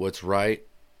do what's right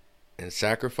and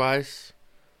sacrifice?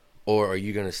 Or are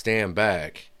you going to stand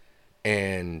back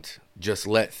and just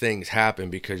let things happen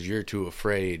because you're too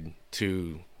afraid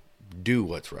to do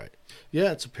what's right?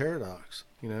 Yeah, it's a paradox,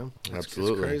 you know.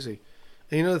 Absolutely. It's crazy.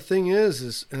 And, you know, the thing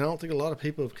is, and I don't think a lot of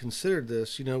people have considered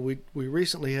this, you know, we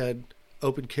recently had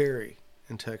open carry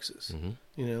in Texas,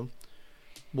 you know.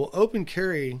 Well, open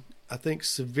carry, I think,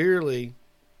 severely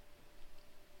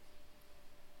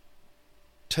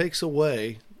takes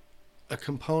away a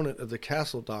component of the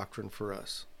castle doctrine for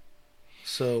us.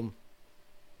 So,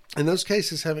 and those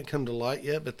cases haven't come to light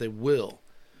yet, but they will.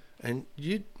 And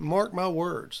you mark my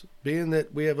words, being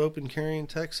that we have open carry in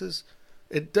Texas,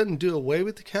 it doesn't do away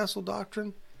with the castle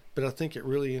doctrine, but I think it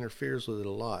really interferes with it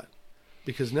a lot.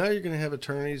 Because now you're going to have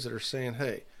attorneys that are saying,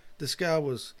 hey, this guy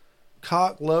was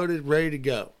cock loaded, ready to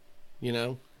go. You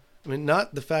know? I mean,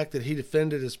 not the fact that he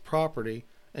defended his property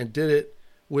and did it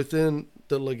within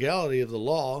the legality of the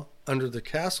law under the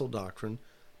castle doctrine,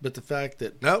 but the fact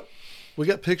that, nope, we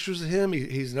got pictures of him.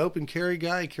 He's an open carry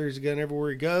guy. He carries a gun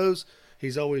everywhere he goes.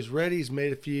 He's always ready. He's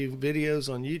made a few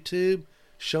videos on YouTube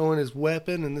showing his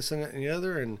weapon and this and that and the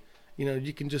other. And, you know,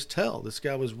 you can just tell this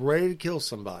guy was ready to kill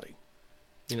somebody,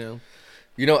 you know.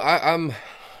 You know, I'm...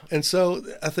 And so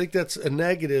I think that's a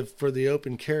negative for the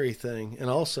open carry thing and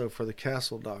also for the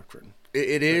castle doctrine.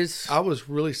 It is. I was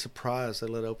really surprised they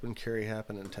let open carry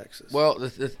happen in Texas. Well,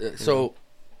 so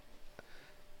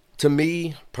to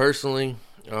me personally,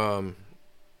 you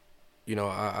know,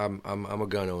 I'm a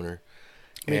gun owner.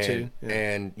 Me too. Yeah.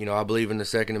 And, you know, I believe in the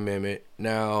Second Amendment.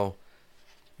 Now,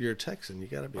 you're a Texan. You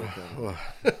got to be a gun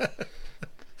owner.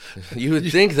 You would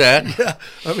think that. Yeah,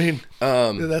 I mean,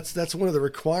 that's one of the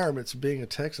requirements of being a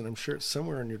Texan. I'm sure it's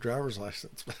somewhere on your driver's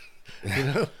license. You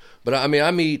know, but I mean,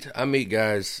 I meet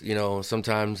guys, you know,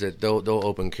 sometimes that they'll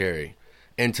open carry,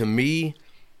 and to me,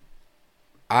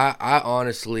 I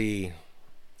honestly,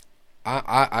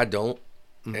 I don't,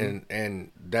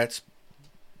 and that's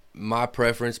my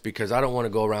preference because I don't want to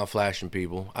go around flashing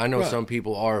people. I know some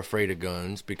people are afraid of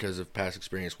guns because of past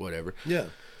experience, whatever. Yeah,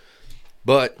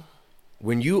 but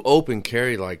when you open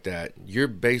carry like that, you're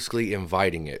basically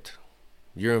inviting it.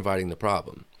 You're inviting the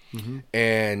problem.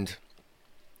 And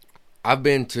I've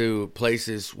been to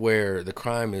places where the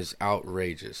crime is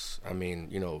outrageous. I mean,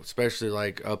 you know, especially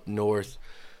like up north,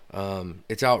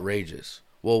 it's outrageous.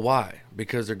 Well, why?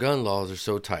 Because their gun laws are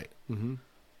so tight.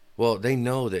 Well, they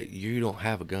know that you don't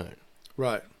have a gun.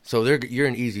 Right. So you're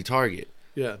an easy target.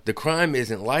 Yeah. The crime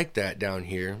isn't like that down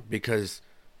here because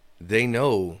they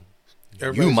know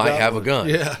Everybody's you might got have one. a gun.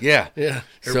 Yeah. Yeah. Yeah.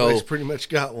 Everybody's pretty much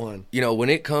got one. You know, when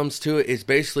it comes to it, it's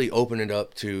basically opening it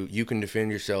up to you can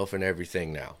defend yourself and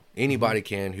everything now. Anybody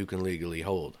can who can legally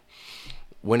hold.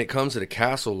 When it comes to the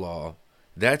castle law,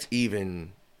 that's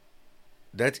even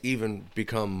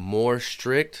become more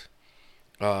strict.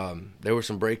 There were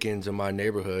some break-ins in my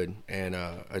neighborhood, and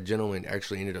a gentleman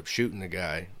actually ended up shooting the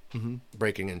guy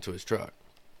breaking into his truck.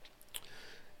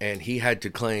 And he had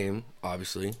to claim,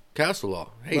 obviously, castle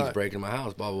law. Hey, he's breaking my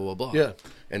house, blah, blah, blah, blah. Yeah.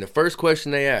 And the first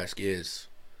question they ask is,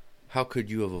 how could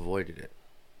you have avoided it?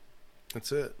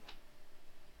 That's it.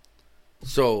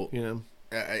 So, You know,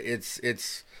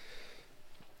 it's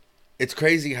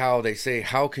crazy how they say,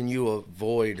 how can you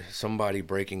avoid somebody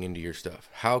breaking into your stuff?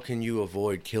 How can you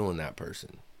avoid killing that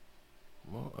person?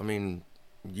 Well, I mean,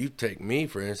 you take me,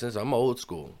 for instance. I'm old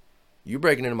school. You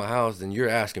breaking into my house, then you're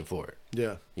asking for it.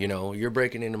 yeah. You know, you're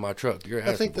breaking into my truck. You're asking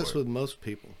for it. I think that's with most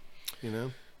people, you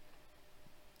know?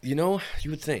 You know,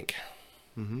 you would think.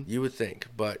 You would think.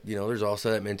 But, you know, there's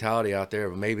also that mentality out there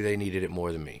of maybe they needed it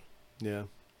more than me. Yeah.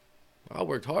 I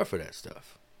worked hard for that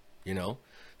stuff, you know?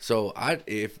 So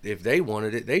if they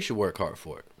wanted it, they should work hard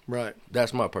for it. Right.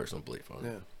 That's my personal belief on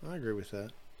it. Yeah. I agree with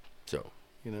that, So,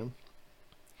 you know?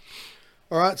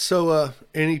 All right. So,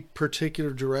 any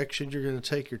particular direction you're going to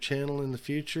take your channel in the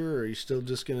future, or are you still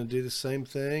just going to do the same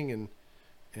thing?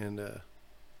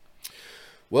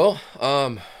 Well,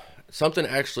 something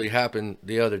actually happened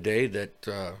the other day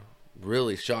that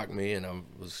really shocked me, and I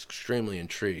was extremely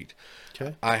intrigued.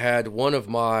 Okay. I had one of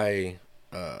my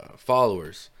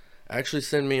followers actually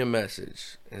send me a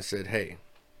message and said, "Hey,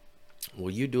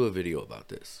 will you do a video about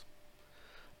this?"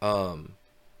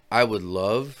 I would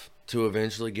love to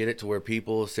eventually get it to where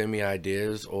people send me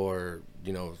ideas, or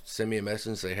send me a message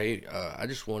and say, "Hey, I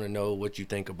just want to know what you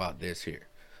think about this here."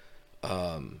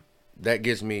 That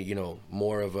gives me,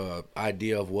 more of a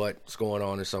idea of what's going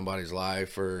on in somebody's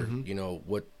life, or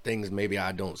what things maybe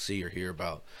I don't see or hear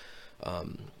about.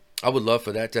 I would love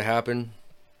for that to happen.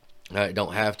 I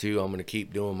don't have to. I'm going to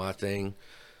keep doing my thing.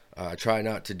 I try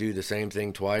not to do the same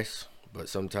thing twice, but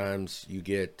sometimes you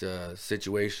get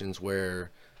situations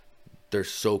where they're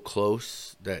so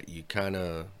close that you kind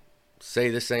of say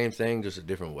the same thing, just a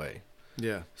different way.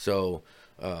 Yeah. So,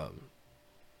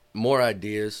 more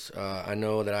ideas. I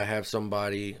know that I have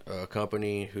somebody, a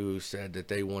company, who said that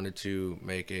they wanted to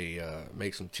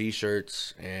make some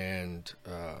T-shirts and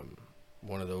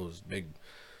one of those big,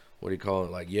 what do you call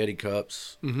it, like Yeti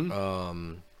cups.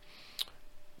 Mm-hmm.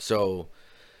 So,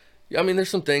 I mean, there's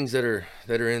some things that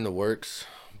are in the works,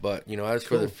 but as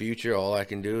for the future, all I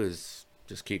can do is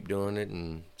just keep doing it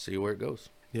and see where it goes.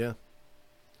 Yeah.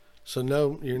 So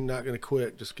no, you're not going to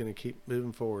quit. Just going to keep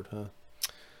moving forward, huh?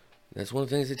 That's one of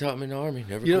the things they taught me in the Army.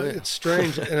 Never You know, quit. it's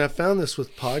strange, and I found this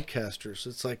with podcasters.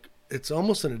 It's like it's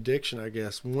almost an addiction, I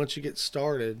guess. Once you get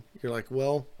started, you're like,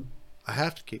 well, I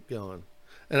have to keep going.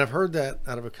 And I've heard that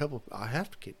out of a couple. I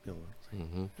have to keep going.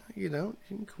 Mm-hmm. You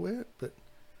can quit, but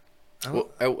I, Well,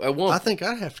 I won't. I think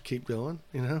I have to keep going.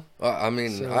 I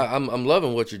mean, So- I'm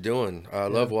loving what you're doing. I Yeah.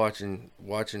 love watching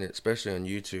it, especially on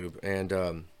YouTube. And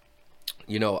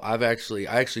I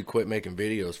actually quit making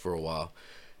videos for a while,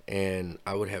 and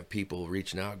I would have people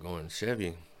reaching out, going,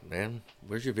 "Chevy, man,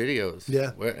 where's your videos?"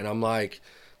 Yeah. And I'm like,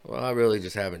 "Well, I really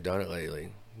just haven't done it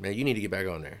lately. Man, you need to get back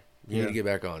on there. You Yeah. need to get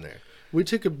back on there." We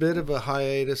took a bit of a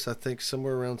hiatus, I think,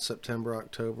 somewhere around September,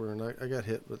 October, and I got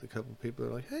hit with a couple of people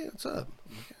that are like, "Hey, what's up?"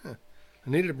 I'm like, "Yeah, I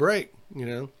needed a break,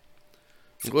 Well,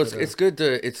 But, it's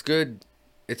good.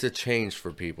 It's a change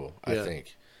for people, I Yeah.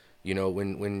 think.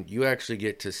 When you actually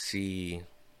get to see,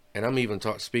 and I'm even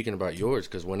speaking about yours,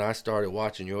 because when I started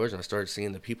watching yours and I started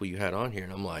seeing the people you had on here,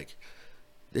 and I'm like,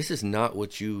 this is not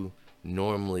what you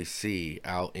normally see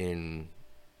out in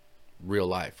real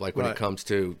life. Like when Right. it comes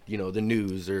to, the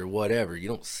news or whatever, you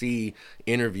don't see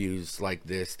interviews like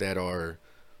this that are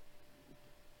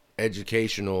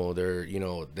educational. They're,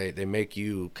 they make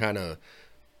you kind of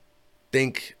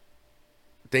think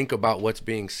about what's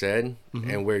being said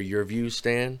and where your views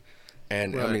stand.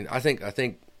 And Right. I mean, I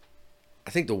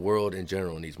think the world in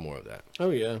general needs more of that. Oh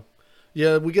yeah,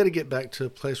 yeah. We got to get back to a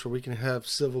place where we can have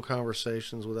civil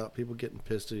conversations without people getting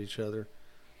pissed at each other.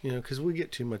 Because we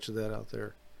get too much of that out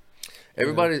there.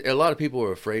 A lot of people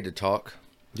are afraid to talk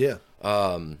Yeah,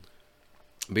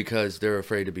 because they're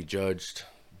afraid to be judged.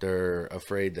 They're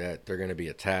afraid that they're going to be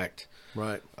attacked.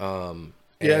 right. Yeah,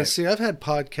 Yeah, and see, I've had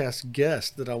podcast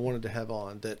guests that I wanted to have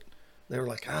on that they were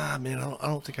like, man, I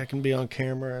don't think I can be on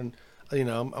camera, and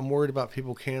I'm worried about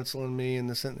people canceling me and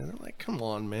this and that. And they're like, come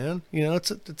on, man,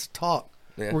 it's a talk.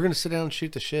 Yeah. We're gonna sit down and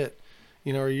shoot the shit.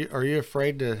 Are you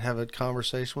afraid to have a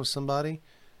conversation with somebody?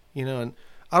 And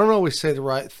I don't always say the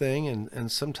right thing,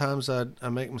 and sometimes I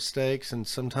make mistakes, and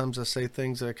sometimes I say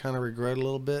things that I kind of regret a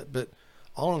little bit. But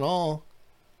all in all,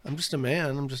 I'm just a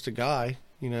man. I'm just a guy,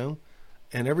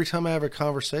 And every time I have a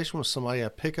conversation with somebody, I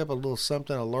pick up a little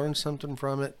something, I learn something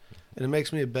from it, and it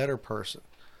makes me a better person.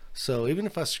 So even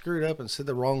if I screwed up and said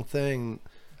the wrong thing,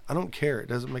 I don't care. It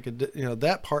doesn't make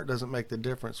that part doesn't make the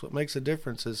difference. What makes the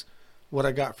difference is what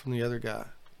I got from the other guy.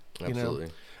 absolutely.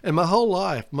 And my whole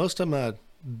life, most of my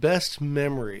best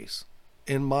memories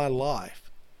in my life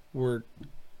were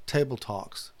table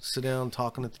talks. Sit down,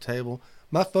 talking at the table.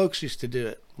 My folks used to do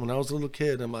it when I was a little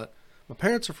kid, and my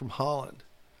parents are from Holland.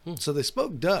 So they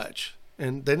spoke Dutch,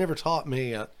 and they never taught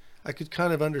me. I could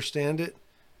kind of understand it,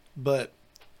 but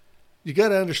you got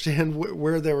to understand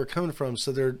where they were coming from.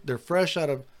 So they're fresh out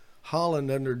of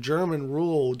Holland under German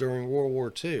rule during World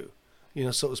War II.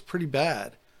 So it was pretty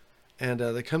bad. And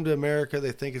they come to America.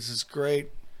 They think it's this great,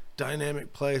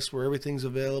 dynamic place where everything's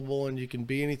available and you can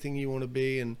be anything you want to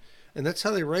be. And that's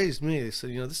how they raised me. They said,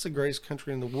 this is the greatest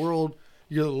country in the world.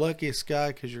 You're the luckiest guy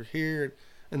because you're here.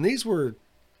 And these were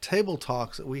table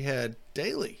talks that we had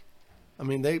daily. I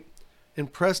mean, they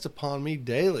impressed upon me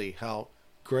daily how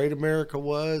great America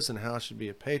was and how I should be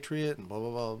a patriot and blah,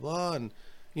 blah, blah, blah.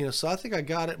 So I think I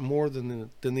got it more than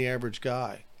the average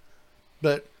guy.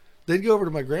 But they'd go over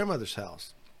to my grandmother's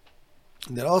house,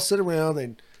 and they'd all sit around,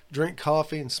 they'd drink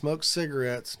coffee and smoke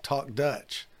cigarettes, and talk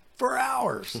Dutch for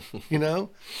hours,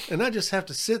 and I just have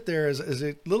to sit there as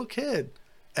a little kid,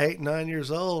 8, 9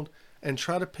 years old, and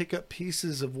try to pick up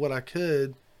pieces of what I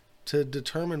could to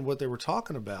determine what they were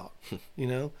talking about,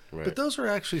 Right. But those are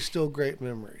actually still great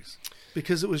memories,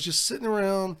 because it was just sitting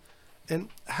around. And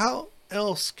how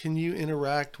else can you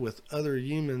interact with other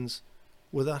humans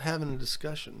without having a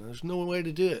discussion? There's no way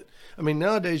to do it. I mean,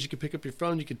 nowadays you can pick up your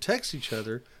phone, you can text each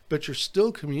other, but you're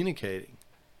still communicating.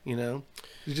 You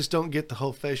just don't get the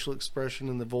whole facial expression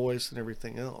and the voice and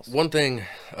everything else. One thing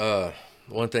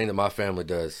that my family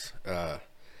does.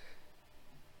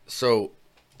 So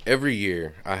every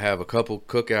year I have a couple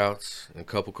cookouts and a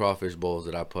couple crawfish bowls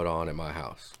that I put on at my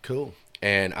house. Cool.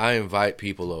 And I invite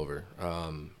people over.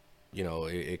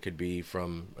 It could be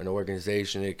from an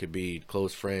organization, it could be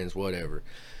close friends, whatever.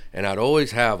 And I'd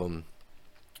always have them.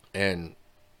 And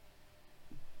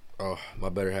my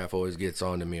better half always gets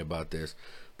on to me about this.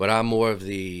 But I'm more of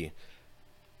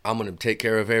I'm going to take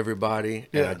care of everybody,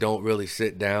 and I don't really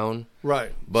sit down.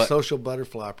 Right. But social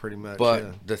butterfly, pretty much.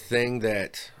 But the thing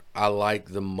that I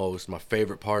like the most, my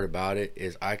favorite part about it,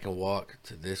 is I can walk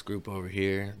to this group over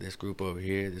here, this group over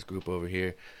here, this group over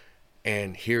here,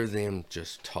 and hear them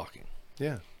just talking.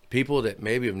 Yeah. People that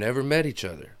maybe have never met each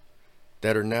other,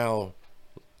 that are now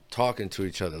talking to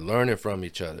each other, learning from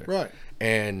each other. Right.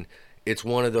 And it's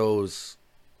one of those,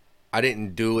 I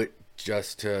didn't do it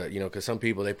just to, because some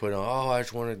people, they put on, I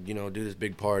just want to, do this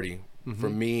big party. Mm-hmm.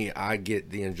 For me, I get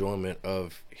the enjoyment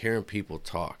of hearing people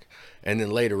talk. And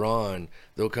then later on,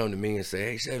 they'll come to me and say,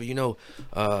 hey, Sev,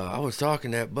 I was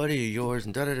talking to that buddy of yours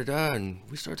and da-da-da-da, and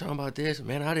we started talking about this.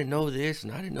 Man, I didn't know this,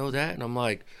 and I didn't know that. And I'm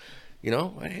like,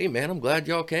 hey, man, I'm glad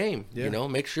y'all came. Yeah.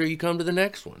 Make sure you come to the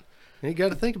next one. And you got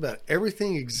to think about it.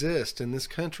 Everything exists in this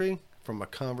country from a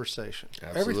conversation.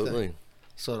 Absolutely. Everything.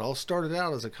 So it all started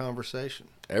out as a conversation.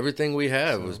 Everything we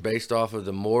have was based off of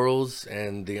the morals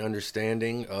and the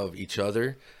understanding of each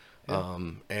other. Yeah.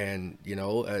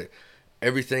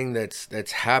 Everything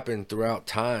that's happened throughout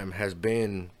time has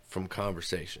been from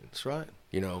conversation. That's right.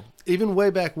 Even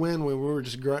way back when we were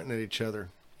just grunting at each other,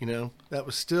 that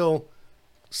was still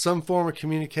some form of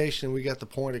communication. We got the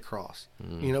point across.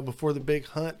 Before the big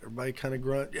hunt, everybody kind of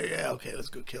grunt, yeah, okay, let's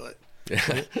go kill it.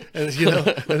 and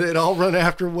they'd all run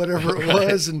after whatever it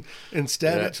was and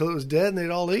stab it till it was dead, and they'd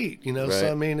all eat. Right.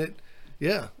 So I mean,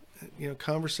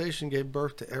 conversation gave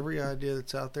birth to every idea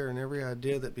that's out there, and every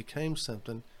idea that became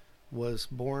something was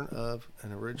born of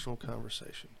an original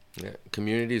conversation. Yeah,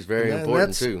 community is very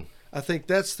important too. I think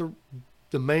that's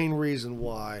the main reason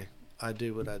why I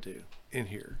do what I do in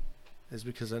here, is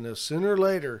because I know sooner or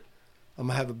later I'm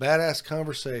gonna have a badass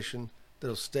conversation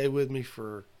that'll stay with me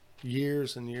for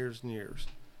years and years and years.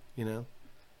 No,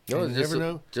 never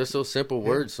know. Just those simple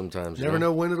words sometimes. Never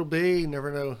know when it'll be.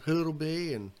 Never know who it'll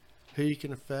be and who you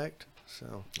can affect.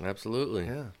 So absolutely,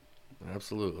 yeah,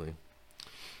 absolutely.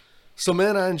 So,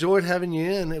 man, I enjoyed having you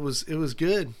in. It was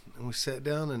good. And we sat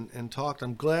down and talked.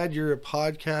 I'm glad you're a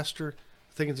podcaster.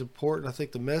 I think it's important. I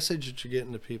think the message that you're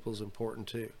getting to people is important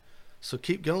too. So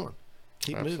keep going.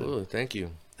 Keep moving. Absolutely. Thank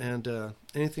you. And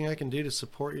anything I can do to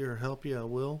support you or help you, I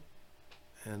will.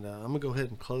 And I'm going to go ahead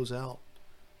and close out.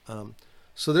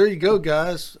 So there you go,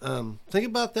 guys. Think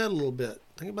about that a little bit.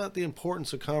 Think about the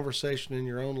importance of conversation in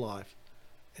your own life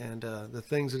and the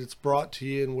things that it's brought to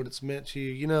you and what it's meant to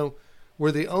you.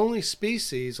 We're the only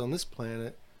species on this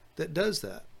planet that does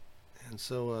that. And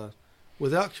so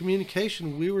without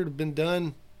communication, we would have been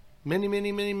done many,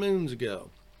 many, many moons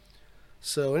ago.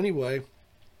 So anyway,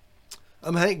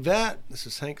 I'm Hank Vatt. This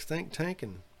is Hank's Think Tank,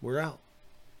 and we're out.